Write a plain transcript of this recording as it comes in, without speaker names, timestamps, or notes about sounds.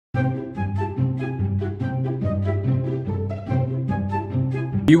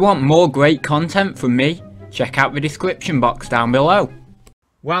you want more great content from me, check out the description box down below.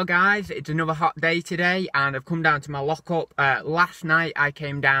 Well guys, it's another hot day today and I've come down to my lockup. Last night I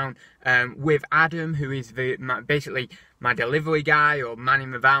came down with Adam, who is basically my delivery guy or man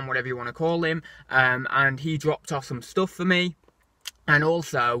in the van, whatever you want to call him, and he dropped off some stuff for me. And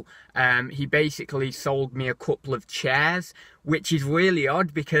also, he basically sold me a couple of chairs, which is really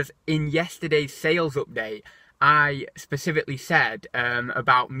odd because in yesterday's sales update, I specifically said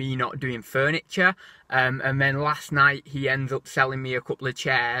about me not doing furniture, and then last night he ends up selling me a couple of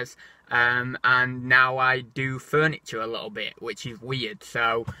chairs, and now I do furniture a little bit, which is weird.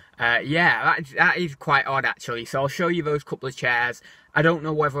 So yeah, that is quite odd actually. So I'll show you those couple of chairs. I don't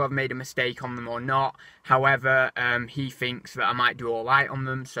know whether I've made a mistake on them or not. However, he thinks that I might do all right on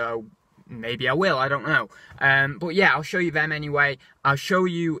them, so maybe I will, I don't know. But yeah, I'll show you them anyway. I'll show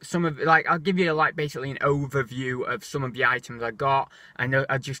you some of, I'll give you basically an overview of some of the items I got. And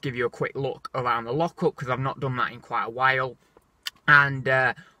I'll just give you a quick look around the lockup because I've not done that in quite a while. And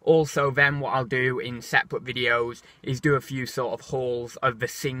also then what I'll do in separate videos is do a few sort of hauls of the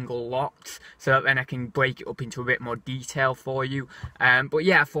single lots, so that then I can break it up into a bit more detail for you. But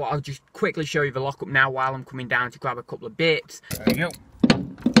yeah, I thought I'll just quickly show you the lockup now while I'm coming down to grab a couple of bits. There we go.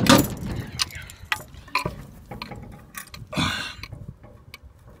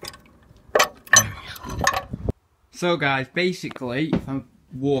 So guys, basically, if I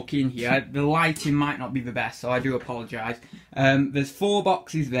walk in here, the lighting might not be the best, so I do apologise. There's 4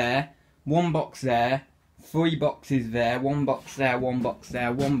 boxes there, 1 box there, 3 boxes there, 1 box there, 1 box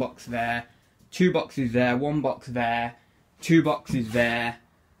there, 1 box there, 2 boxes there, 1 box there, 2 boxes there,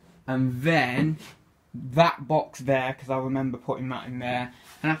 and then that box there, because I remember putting that in there,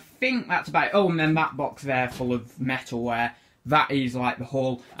 and I think that's about it. Oh, and then that box there full of metalware. That is like the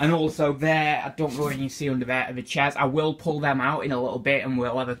haul. And also there, I don't know what you can see under there, are the chairs. I will pull them out in a little bit and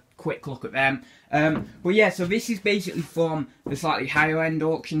we'll have a quick look at them. But yeah, so this is basically from the slightly higher end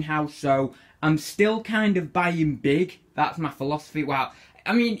auction house. So I'm still kind of buying big. That's my philosophy. Well,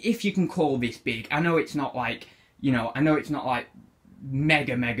 I mean, if you can call this big. I know it's not like, you know, I know it's not like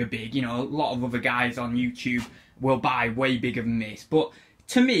mega big. You know, a lot of other guys on YouTube will buy way bigger than this. But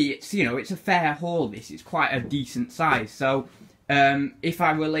to me, it's, you know, it's a fair haul, this. It's quite a decent size. So, if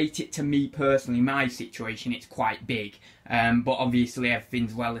I relate it to me personally, my situation, it's quite big. But obviously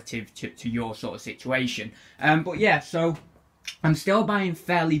everything's relative to your sort of situation. But yeah, so I'm still buying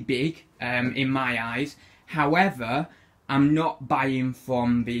fairly big, in my eyes. However, I'm not buying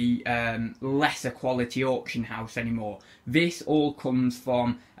from the lesser quality auction house anymore. This all comes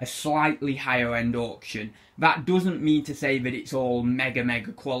from a slightly higher end auction. That doesn't mean to say that it's all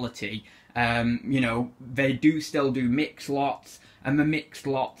mega quality. You know, they do still do mixed lots, and the mixed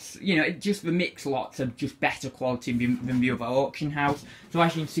lots, you know, just the mixed lots are just better quality than the other auction house. So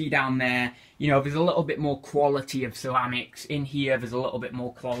as you can see down there, you know, there's a little bit more quality of ceramics. In here, there's a little bit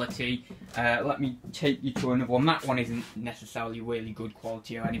more quality. Let me take you to another one. That one isn't necessarily really good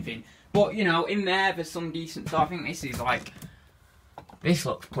quality or anything. But, you know, in there's some decent stuff. I think this is like, this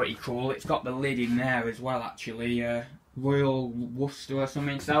looks pretty cool. It's got the lid in there as well, actually. Royal Worcester or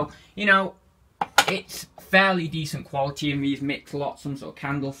something. So, you know, it's fairly decent quality in these mixed lots. Some sort of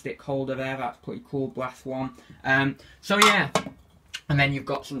candlestick holder there. That's pretty cool, brass one. So, yeah. And then you've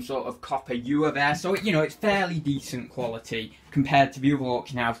got some sort of copper ewer there. So, you know, it's fairly decent quality compared to the other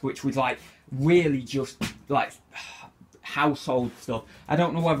auction house, which was, like, really just, like, household stuff. I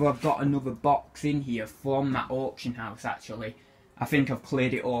don't know whether I've got another box in here from that auction house, actually. I think I've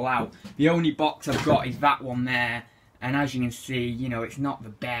cleared it all out. The only box I've got is that one there. And as you can see, you know, it's not the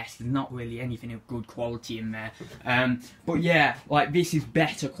best. There's not really anything of good quality in there. But yeah, like, this is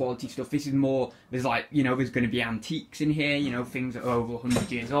better quality stuff. This is more, there's like, you know, there's going to be antiques in here, you know, things that are over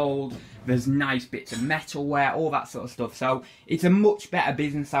 100 years old. There's nice bits of metalware, all that sort of stuff. So it's a much better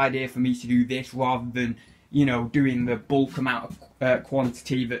business idea for me to do this rather than, you know, doing the bulk amount of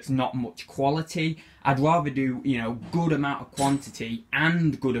quantity that's not much quality. I'd rather do, you know, good amount of quantity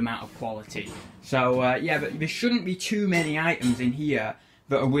and good amount of quality. So, yeah, but there shouldn't be too many items in here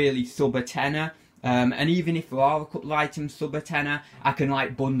that are really sub a tenner. And even if there are a couple of items sub a tenner, I can,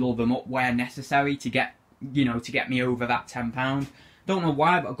 like, bundle them up where necessary to get, you know, to get me over that £10. Don't know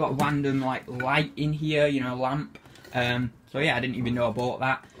why, but I've got a random, like, light in here, you know, lamp. So, yeah, I didn't even know I bought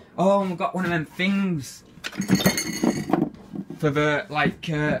that. Oh, and I've got one of them things for the, like,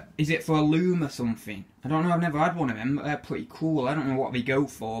 is it for a loom or something? I don't know, I've never had one of them, but they're pretty cool. I don't know what they go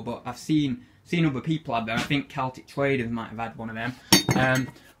for, but I've seen other people have them. I think Celtic Traders might have had one of them.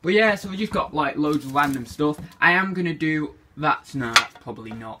 But yeah, so we just got, like, loads of random stuff. I am going to do, no, that's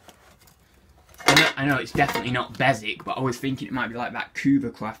probably not. I know it's definitely not Basic, but I was thinking it might be like that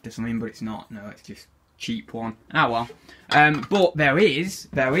Craft or something, but it's not. No, it's just cheap one. Ah well. But there is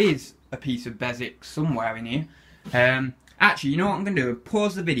a piece of Basic somewhere in here. Actually, you know what I'm going to do?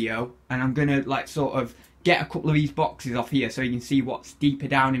 Pause the video, and I'm going to, like, sort of get a couple of these boxes off here so you can see what's deeper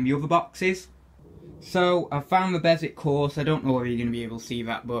down in the other boxes. So, I've found the Basic course. I don't know whether you're going to be able to see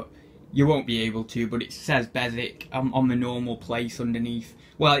that, but you won't be able to, but it says Basic on the normal place underneath.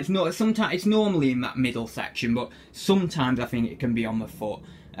 Well, it's not. Sometimes it's normally in that middle section, but sometimes I think it can be on the foot.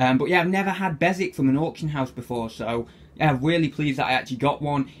 But yeah, I've never had Basic from an auction house before, so yeah, I'm really pleased that I actually got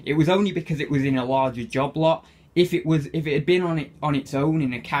one. It was only because it was in a larger job lot. If it had been on its own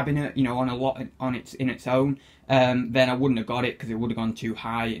in a cabinet, you know, on a lot in its own, then I wouldn't have got it because it would have gone too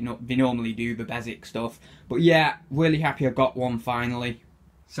high. They normally do the Basic stuff, but yeah, really happy I got one finally.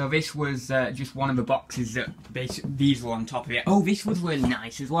 So this was just one of the boxes that these were on top of it. Oh, this was really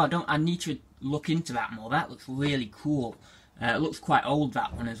nice as well. I need to look into that more. That looks really cool. It looks quite old,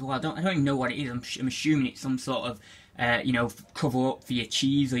 that one as well. I don't even know what it is. I'm assuming it's some sort of you know, cover up for your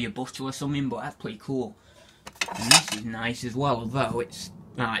cheese or your butter or something. But that's pretty cool. And this is nice as well, although it's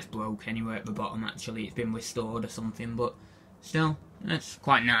broke anyway at the bottom. Actually, it's been restored or something, but still, that's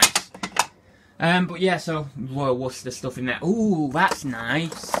quite nice. But yeah, so Royal Worcester stuff in there. Ooh, that's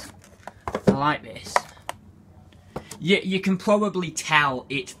nice. I like this. You can probably tell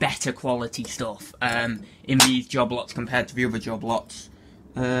it's better quality stuff in these job lots compared to the other job lots.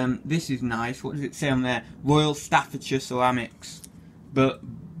 This is nice. What does it say on there? Royal Staffordshire Ceramics. But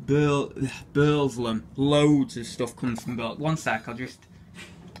Burslem. Loads of stuff comes from Burslem. One sec, I'll just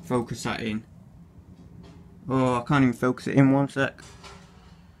focus that in. Oh, I can't even focus it in. One sec.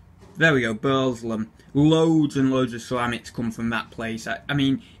 There we go, Burslem. Loads and loads of ceramics come from that place. I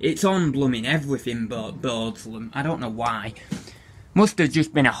mean, it's on blooming everything Burslem. I don't know why. Must have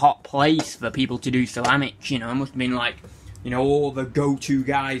just been a hot place for people to do ceramics, you know. It must have been like, you know, all the go-to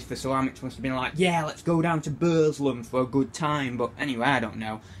guys for ceramics must have been like, yeah, let's go down to Burslem for a good time. But anyway, I don't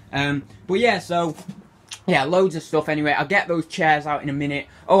know. But yeah, so, yeah, loads of stuff anyway. I'll get those chairs out in a minute.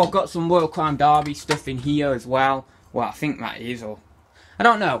 Oh, I've got some Royal Crown Derby stuff in here as well. Well, I think that is, or I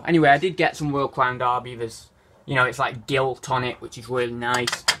don't know. Anyway, I did get some Royal Crown Derby. There's, you know, it's like gilt on it, which is really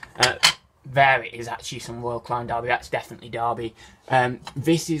nice. There it is, actually, some Royal Crown Derby. That's definitely Derby.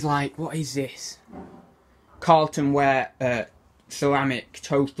 This is like, what is this? Carlton ware ceramic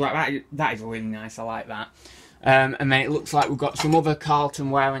toast. Like that is really nice. I like that. And then it looks like we've got some other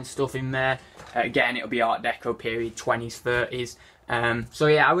Carlton ware and stuff in there. Again, it'll be Art Deco period, 20s, 30s. So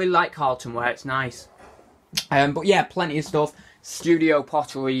yeah, I really like Carlton ware. It's nice. But yeah, plenty of stuff. Studio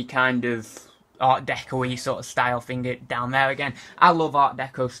pottery, kind of Art Deco-y sort of style thing down there again. I love Art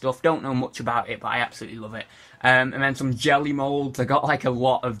Deco stuff. Don't know much about it, but I absolutely love it. And then some jelly molds. I got like a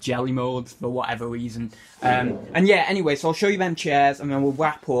lot of jelly molds for whatever reason. And yeah, anyway, so I'll show you them chairs and then we'll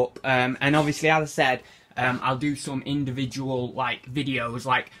wrap up. And obviously, as I said, I'll do some individual like videos.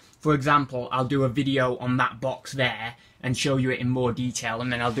 Like, for example, I'll do a video on that box there and show you it in more detail,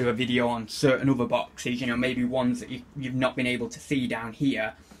 and then I'll do a video on certain other boxes, you know, maybe ones that you've not been able to see down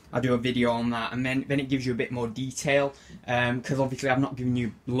here. I'll do a video on that, and then it gives you a bit more detail, because obviously I've not given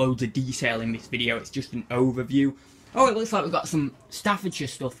you loads of detail in this video, it's just an overview. Oh, it looks like we've got some Staffordshire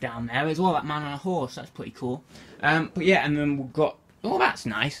stuff down there as well, that man on a horse, that's pretty cool. But yeah, and then we've got, oh, that's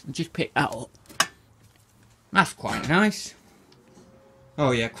nice, just pick that up. That's quite nice. Oh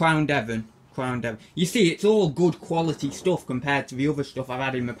yeah, Crown Devon. You see, it's all good quality stuff compared to the other stuff I've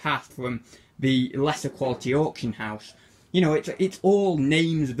had in the past from the lesser quality auction house. You know, it's all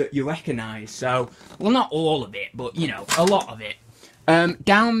names that you recognise, so, well, not all of it, but, you know, a lot of it.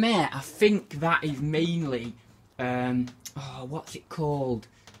 Down there, I think that is mainly, oh, what's it called?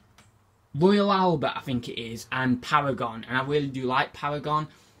 Royal Albert, I think it is, and Paragon, and I really do like Paragon.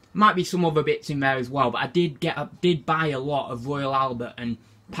 Might be some other bits in there as well, but I did buy a lot of Royal Albert and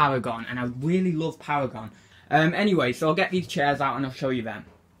Paragon, and I really love Paragon. Anyway, so I'll get these chairs out and I'll show you them.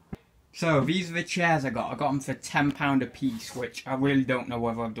 So these are the chairs I got them for £10 a piece, which I really don't know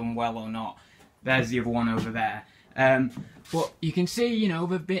whether I've done well or not. There's the other one over there. But you can see, you know,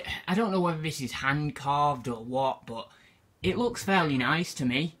 the bit, I don't know whether this is hand carved or what, but it looks fairly nice to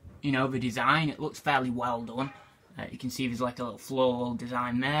me. You know, the design, it looks fairly well done. You can see there's like a little floral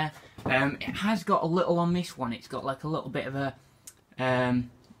design there. It has got a little on this one, it's got like a little bit of a, I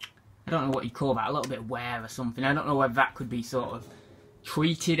don't know what you call that, a little bit of wear or something. I don't know whether that could be sort of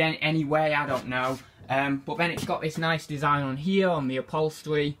treated any way, I don't know. But then it's got this nice design on here, on the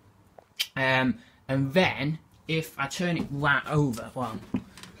upholstery. And then, if I turn it right over, well,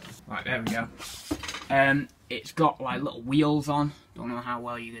 right, there we go. It's got like little wheels on. Don't know how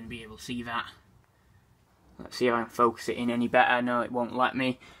well you're going to be able to see that. Let's see if I can focus it in any better. No, it won't let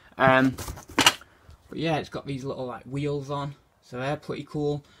me. But yeah, it's got these little like wheels on, so they're pretty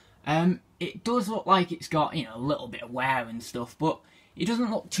cool. It does look like it's got, you know, a little bit of wear and stuff, but it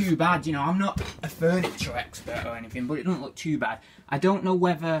doesn't look too bad. You know, I'm not a furniture expert or anything, but it doesn't look too bad. I don't know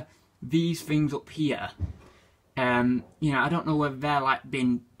whether these things up here, you know, I don't know whether they're like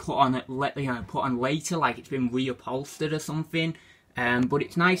been put on put on later, like it's been reupholstered or something. But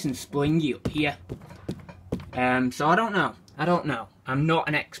it's nice and springy up here. So I don't know. I'm not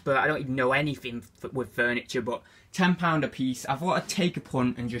an expert. I don't even know anything with furniture, but £10 a piece. I thought I'd take a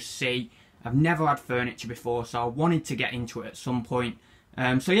punt and just see. I've never had furniture before, so I wanted to get into it at some point.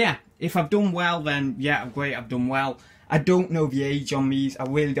 So yeah, if I've done well, then yeah, great, I've done well. I don't know the age on these. I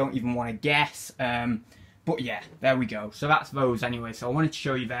really don't even want to guess. But yeah, there we go. So that's those anyway. So I wanted to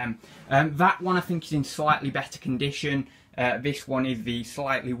show you them. That one I think is in slightly better condition. This one is the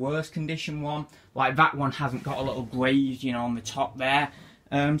slightly worse condition one. Like that one hasn't got a little glaze, you know, on the top there.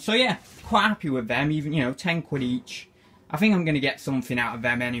 So yeah, quite happy with them. Even, you know, 10 quid each. I think I'm going to get something out of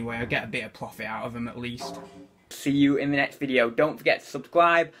them anyway. I'll get a bit of profit out of them at least. See you in the next video. Don't forget to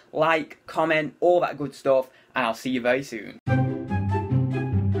subscribe, like, comment, all that good stuff, and I'll see you very soon.